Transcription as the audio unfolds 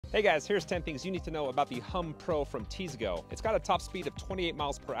Hey guys, here's 10 things you need to know about the Hum Pro from Tesgo. It's got a top speed of 28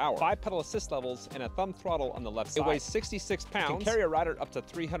 miles per hour, 5 pedal assist levels, and a thumb throttle on the left side. It weighs 66 pounds, can carry a rider up to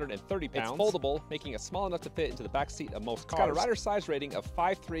 330 pounds. It's foldable, making it small enough to fit into the back seat of most cars. It's got a rider size rating of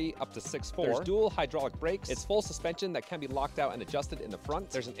 5'3" up to 6'4". There's dual hydraulic brakes. It's full suspension that can be locked out and adjusted in the front.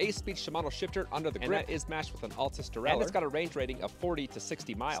 There's an 8-speed Shimano shifter under the grip, and that is matched with an Altus derailleur. And it's got a range rating of 40 to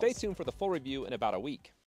 60 miles. Stay tuned for the full review in about a week.